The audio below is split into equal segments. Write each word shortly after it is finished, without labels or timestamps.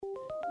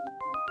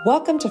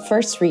Welcome to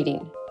First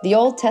Reading, the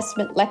Old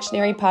Testament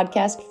lectionary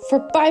podcast for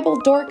Bible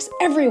dorks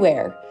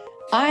everywhere.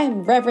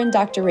 I'm Reverend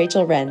Dr.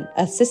 Rachel Wren,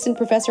 Assistant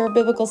Professor of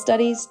Biblical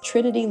Studies,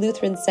 Trinity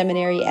Lutheran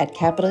Seminary at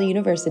Capital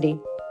University.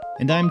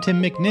 And I'm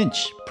Tim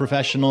McNinch,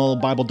 professional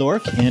Bible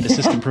dork and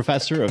Assistant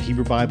Professor of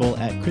Hebrew Bible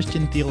at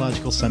Christian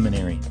Theological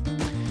Seminary.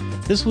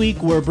 This week,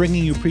 we're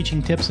bringing you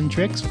preaching tips and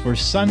tricks for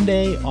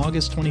Sunday,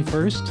 August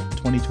 21st,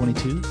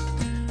 2022.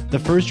 The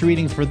first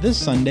reading for this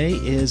Sunday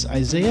is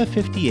Isaiah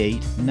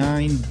 58,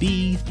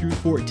 9b through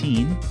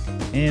 14,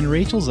 and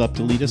Rachel's up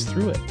to lead us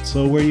through it.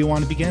 So where do you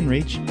want to begin,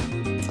 Rach?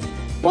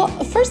 Well,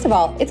 first of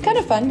all, it's kind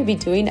of fun to be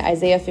doing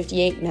Isaiah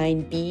 58,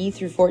 9b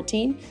through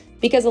 14,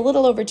 because a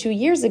little over 2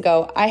 years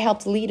ago, I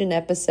helped lead an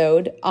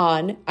episode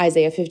on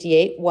Isaiah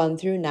 58, 1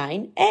 through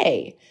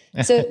 9a.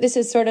 So this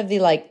is sort of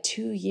the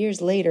 2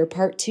 years later,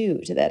 part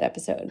 2 to that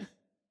episode.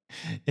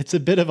 It's a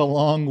bit of a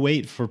long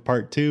wait for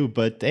part 2,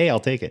 but hey,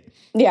 I'll take it.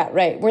 Yeah,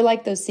 right. We're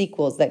like those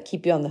sequels that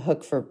keep you on the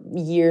hook for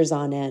years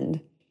on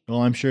end.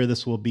 Well, I'm sure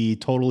this will be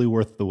totally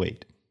worth the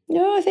wait.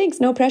 No,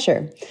 thanks. No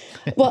pressure.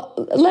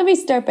 Well, let me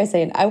start by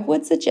saying I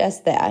would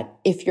suggest that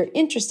if you're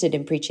interested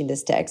in preaching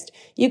this text,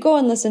 you go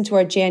and listen to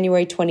our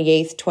January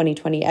 28th,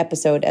 2020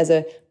 episode as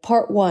a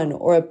part 1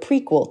 or a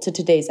prequel to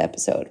today's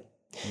episode.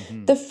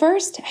 Mm-hmm. The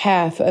first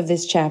half of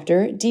this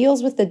chapter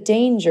deals with the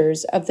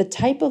dangers of the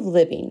type of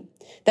living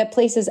that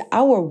places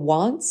our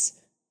wants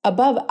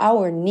above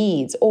our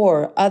needs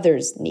or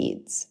others'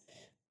 needs.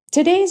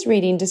 Today's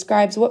reading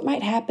describes what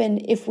might happen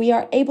if we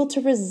are able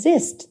to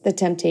resist the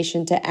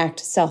temptation to act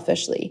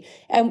selfishly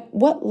and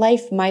what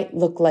life might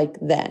look like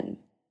then.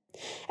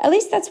 At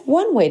least that's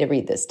one way to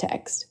read this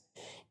text.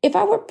 If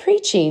I were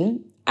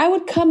preaching, I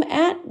would come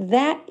at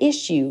that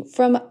issue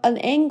from an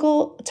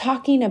angle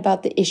talking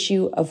about the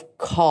issue of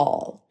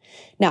call.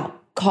 Now,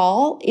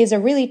 call is a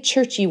really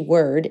churchy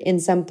word in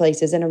some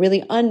places and a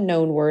really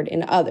unknown word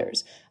in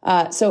others.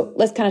 So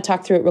let's kind of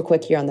talk through it real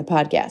quick here on the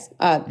podcast.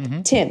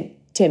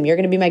 Tim, you're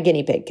going to be my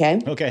guinea pig, okay?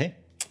 Okay.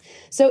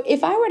 So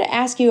if I were to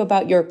ask you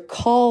about your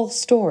call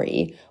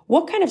story,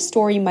 what kind of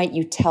story might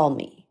you tell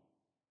me?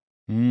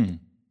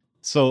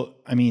 So,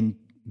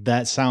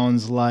 that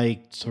sounds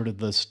like sort of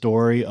the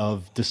story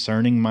of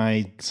discerning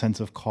my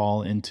sense of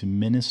call into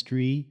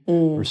ministry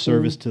or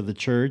service to the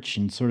church,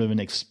 and sort of an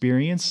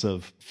experience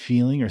of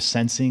feeling or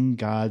sensing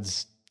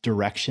God's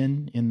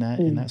direction in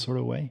that sort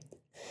of way.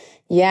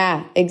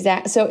 Yeah,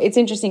 exactly. So it's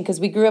interesting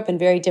because we grew up in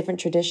very different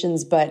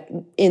traditions, but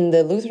in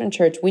the Lutheran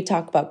Church, we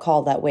talk about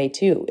call that way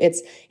too.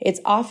 It's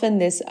often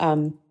this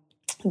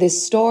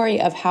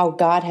story of how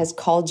God has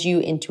called you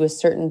into a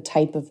certain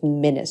type of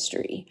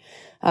ministry.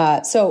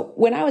 So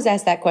when I was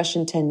asked that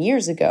question 10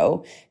 years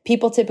ago,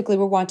 people typically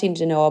were wanting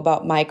to know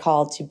about my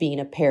call to being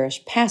a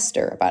parish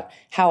pastor, about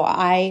how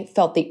I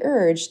felt the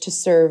urge to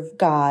serve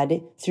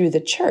God through the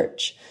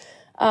church.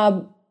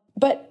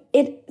 But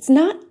it's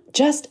not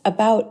just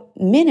about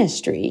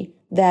ministry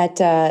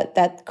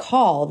that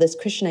call, this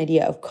Christian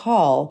idea of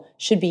call,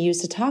 should be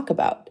used to talk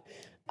about.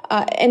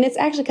 And it's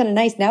actually kind of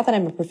nice. Now that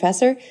I'm a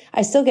professor,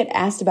 I still get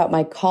asked about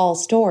my call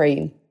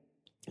story.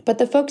 But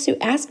the folks who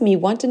ask me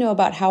want to know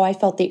about how I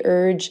felt the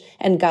urge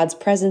and God's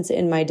presence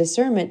in my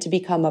discernment to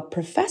become a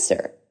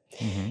professor.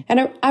 Mm-hmm.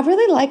 And I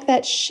really like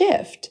that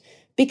shift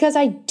because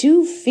I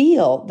do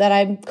feel that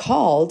I'm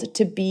called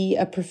to be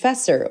a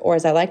professor, or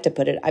as I like to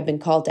put it, I've been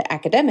called to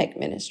academic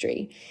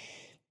ministry.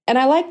 And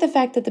I like the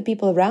fact that the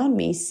people around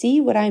me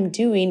see what I'm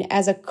doing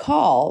as a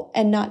call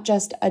and not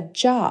just a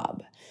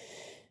job.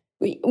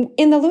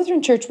 In the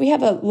Lutheran Church, we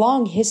have a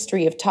long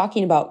history of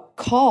talking about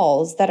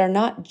calls that are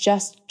not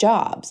just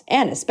jobs,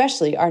 and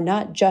especially are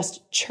not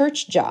just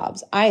church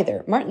jobs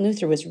either. Martin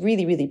Luther was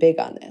really, really big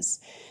on this.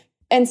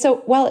 And so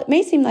while it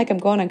may seem like I'm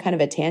going on kind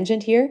of a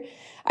tangent here,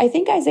 I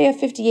think Isaiah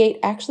 58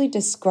 actually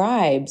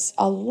describes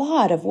a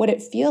lot of what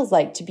it feels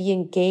like to be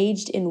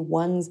engaged in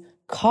one's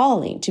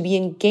calling, to be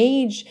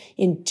engaged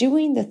in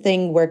doing the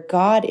thing where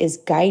God is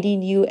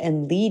guiding you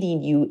and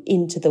leading you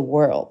into the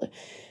world.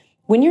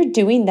 When you're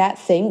doing that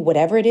thing,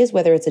 whatever it is,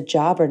 whether it's a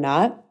job or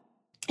not,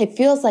 it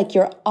feels like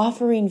you're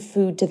offering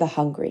food to the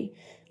hungry,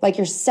 like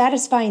you're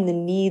satisfying the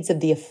needs of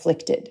the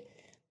afflicted.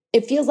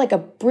 It feels like a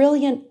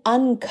brilliant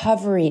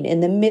uncovering in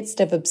the midst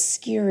of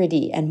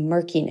obscurity and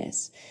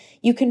murkiness.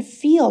 You can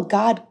feel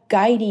God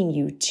guiding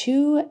you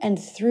to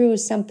and through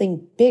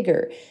something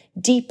bigger,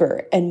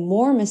 deeper, and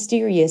more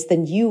mysterious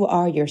than you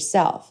are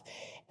yourself.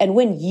 And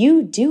when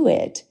you do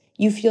it,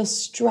 you feel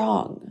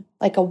strong,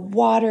 like a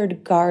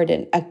watered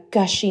garden, a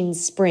gushing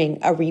spring,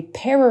 a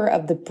repairer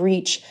of the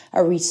breach,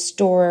 a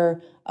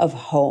restorer of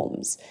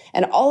homes.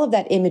 And all of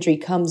that imagery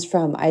comes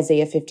from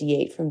Isaiah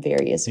 58 from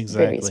various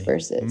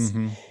verses.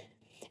 Mm-hmm.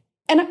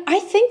 And I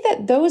think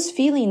that those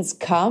feelings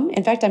come,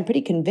 in fact, I'm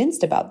pretty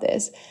convinced about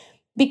this,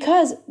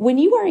 because when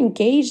you are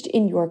engaged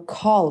in your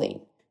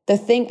calling, the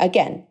thing,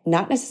 again,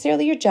 not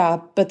necessarily your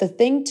job, but the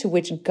thing to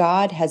which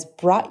God has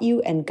brought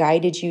you and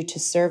guided you to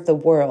serve the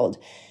world,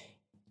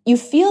 you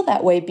feel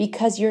that way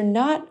because you're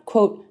not,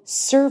 quote,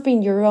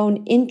 serving your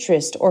own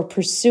interest or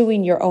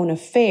pursuing your own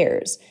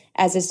affairs,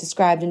 as is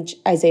described in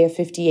Isaiah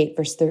 58,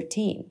 verse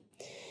 13.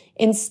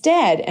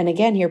 Instead, and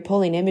again here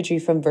pulling imagery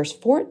from verse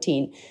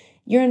 14,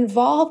 you're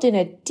involved in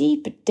a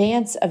deep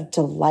dance of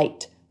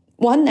delight,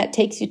 one that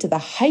takes you to the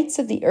heights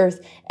of the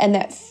earth and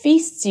that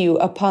feasts you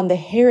upon the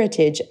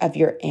heritage of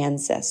your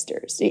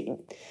ancestors.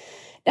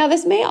 Now,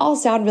 this may all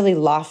sound really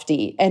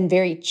lofty and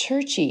very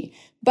churchy,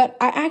 but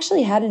I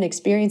actually had an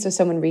experience with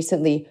someone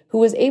recently who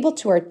was able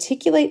to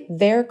articulate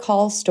their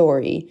call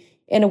story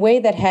in a way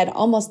that had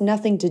almost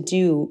nothing to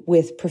do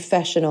with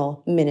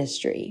professional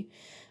ministry.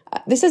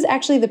 This is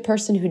actually the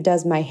person who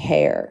does my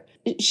hair.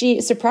 She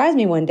surprised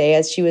me one day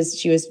as she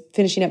was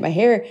finishing up my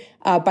hair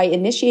by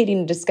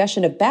initiating a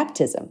discussion of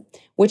baptism,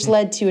 which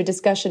led to a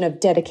discussion of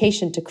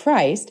dedication to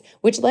Christ,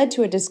 which led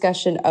to a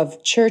discussion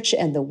of church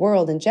and the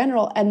world in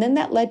general, and then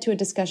that led to a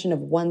discussion of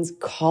one's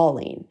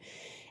calling.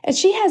 And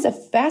she has a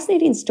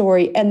fascinating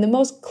story and the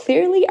most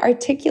clearly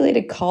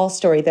articulated call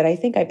story that I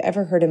think I've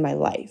ever heard in my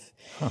life.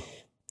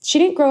 She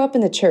didn't grow up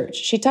in the church.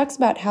 She talks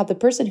about how the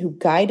person who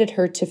guided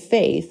her to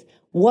faith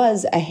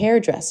was a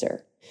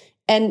hairdresser.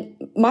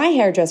 And my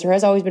hairdresser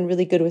has always been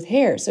really good with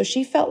hair. So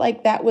she felt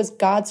like that was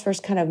God's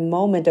first kind of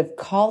moment of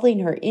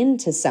calling her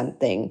into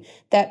something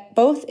that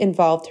both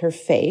involved her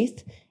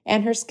faith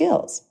and her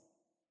skills.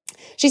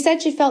 She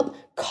said she felt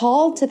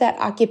called to that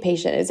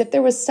occupation as if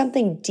there was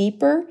something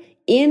deeper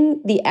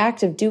in the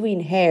act of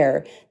doing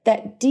hair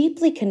that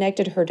deeply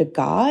connected her to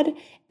God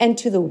and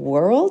to the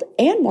world,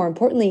 and more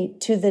importantly,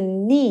 to the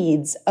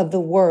needs of the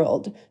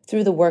world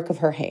through the work of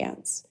her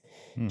hands.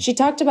 She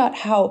talked about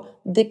how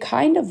the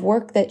kind of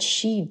work that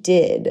she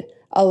did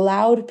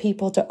allowed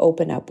people to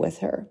open up with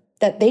her,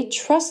 that they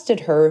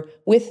trusted her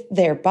with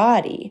their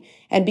body.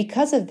 And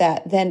because of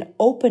that, then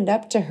opened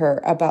up to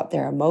her about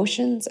their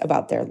emotions,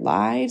 about their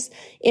lives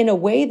in a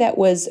way that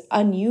was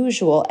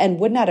unusual and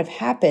would not have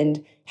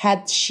happened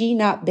had she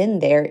not been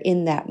there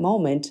in that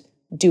moment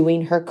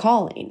doing her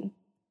calling.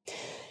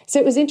 So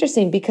it was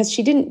interesting because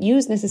she didn't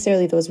use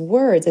necessarily those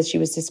words as she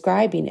was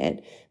describing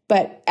it.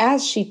 But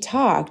as she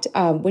talked,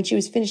 when she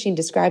was finishing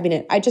describing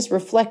it, I just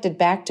reflected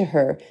back to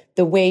her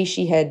the way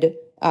she had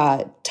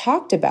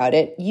talked about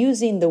it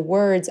using the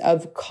words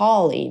of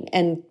calling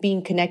and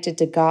being connected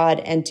to God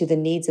and to the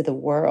needs of the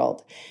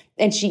world.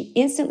 And she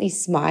instantly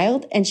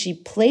smiled and she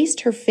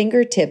placed her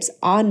fingertips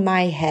on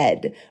my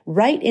head,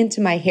 right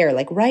into my hair,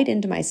 like right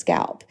into my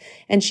scalp.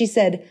 And she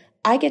said,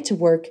 I get to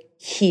work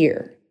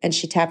here. And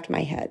she tapped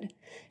my head.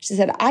 She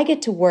said, I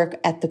get to work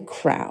at the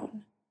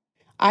crown.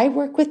 I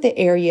work with the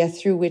area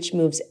through which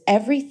moves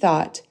every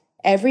thought,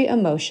 every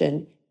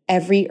emotion,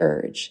 every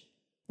urge.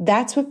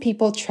 That's what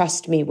people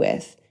trust me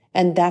with,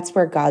 and that's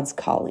where God's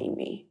calling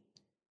me.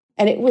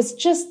 And it was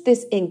just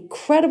this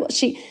incredible,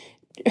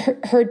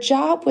 her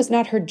job was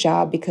not her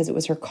job because it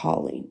was her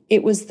calling.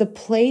 It was the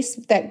place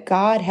that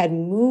God had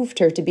moved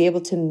her to be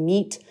able to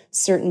meet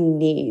certain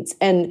needs.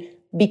 And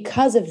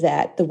because of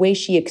that, the way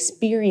she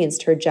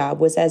experienced her job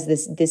was as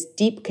this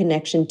deep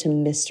connection to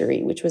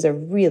mystery, which was a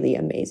really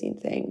amazing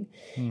thing.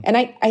 And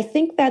I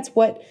think that's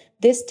what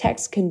this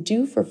text can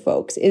do for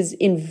folks, is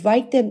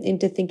invite them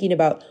into thinking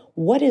about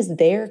what is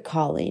their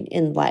calling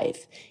in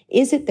life.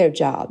 Is it their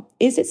job?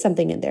 Is it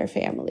something in their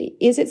family?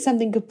 Is it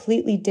something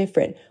completely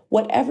different?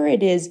 Whatever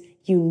it is,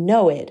 you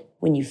know it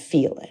when you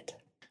feel it.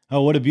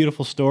 Oh, what a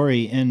beautiful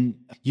story. And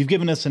you've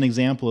given us an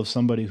example of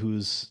somebody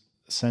whose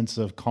sense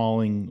of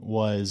calling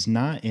was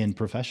not in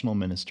professional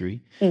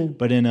ministry,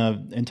 but in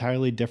an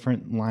entirely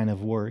different line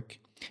of work.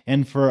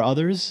 And for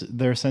others,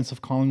 their sense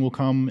of calling will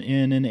come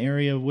in an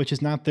area which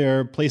is not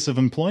their place of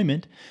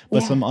employment,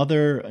 but some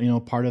other,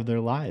 part of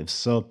their lives.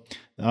 So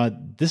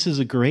this is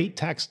a great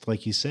text,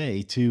 like you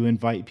say, to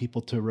invite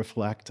people to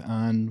reflect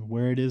on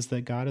where it is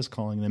that God is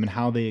calling them and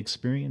how they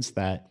experience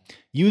that,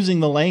 using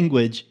the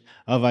language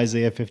of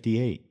Isaiah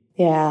 58.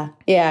 Yeah,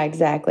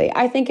 exactly.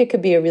 I think it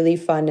could be a really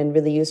fun and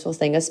really useful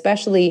thing,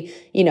 especially,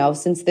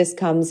 since this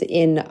comes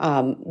in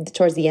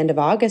towards the end of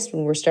August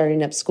when we're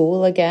starting up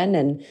school again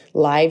and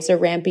lives are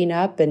ramping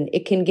up, and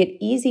it can get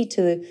easy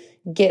to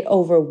get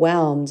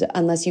overwhelmed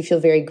unless you feel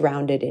very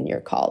grounded in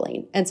your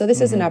calling. And so this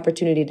is an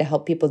opportunity to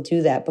help people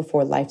do that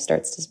before life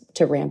starts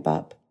to ramp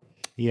up.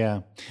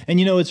 Yeah. And,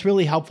 it's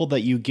really helpful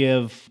that you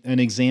give an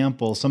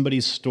example,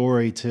 somebody's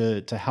story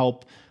to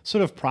help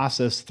sort of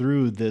process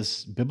through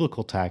this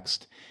biblical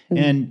text.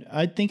 And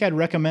I think I'd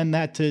recommend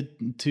that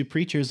to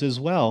preachers as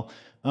well,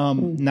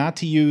 not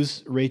to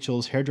use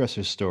Rachel's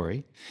hairdresser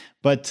story,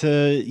 but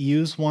to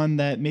use one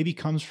that maybe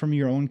comes from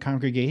your own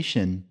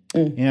congregation.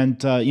 And,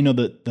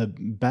 the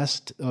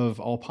best of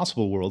all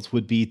possible worlds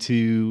would be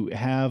to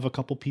have a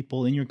couple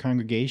people in your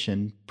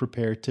congregation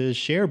prepare to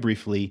share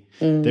briefly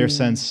their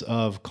sense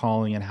of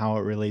calling and how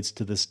it relates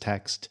to this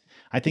text.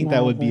 I think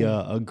that would be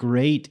a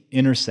great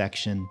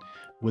intersection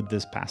with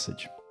this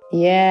passage.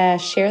 Yeah,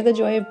 share the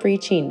joy of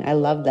preaching. I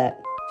love that.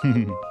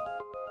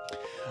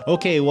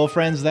 Okay, well,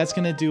 friends, that's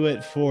going to do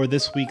it for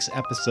this week's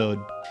episode.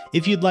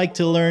 If you'd like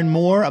to learn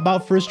more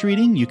about First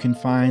Reading, you can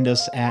find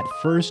us at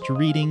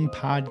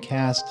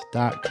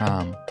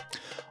firstreadingpodcast.com.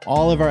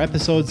 All of our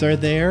episodes are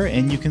there,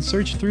 and you can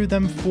search through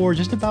them for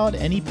just about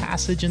any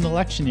passage in the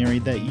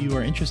lectionary that you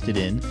are interested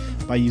in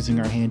by using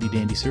our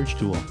handy-dandy search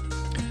tool.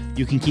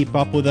 You can keep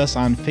up with us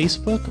on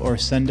Facebook or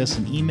send us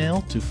an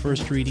email to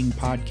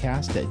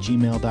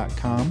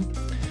firstreadingpodcast@gmail.com.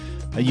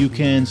 You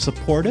can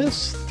support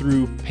us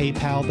through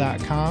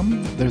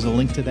paypal.com. There's a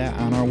link to that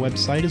on our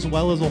website, as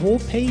well as a whole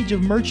page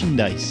of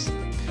merchandise.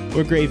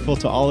 We're grateful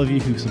to all of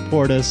you who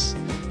support us,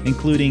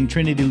 including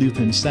Trinity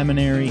Lutheran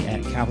Seminary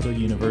at Capital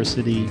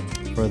University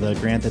for the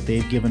grant that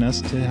they've given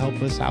us to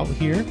help us out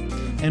here.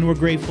 And we're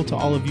grateful to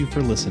all of you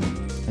for listening.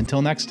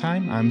 Until next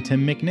time, I'm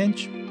Tim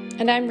McNinch.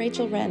 And I'm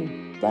Rachel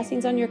Wren.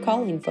 Blessings on your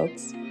calling,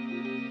 folks.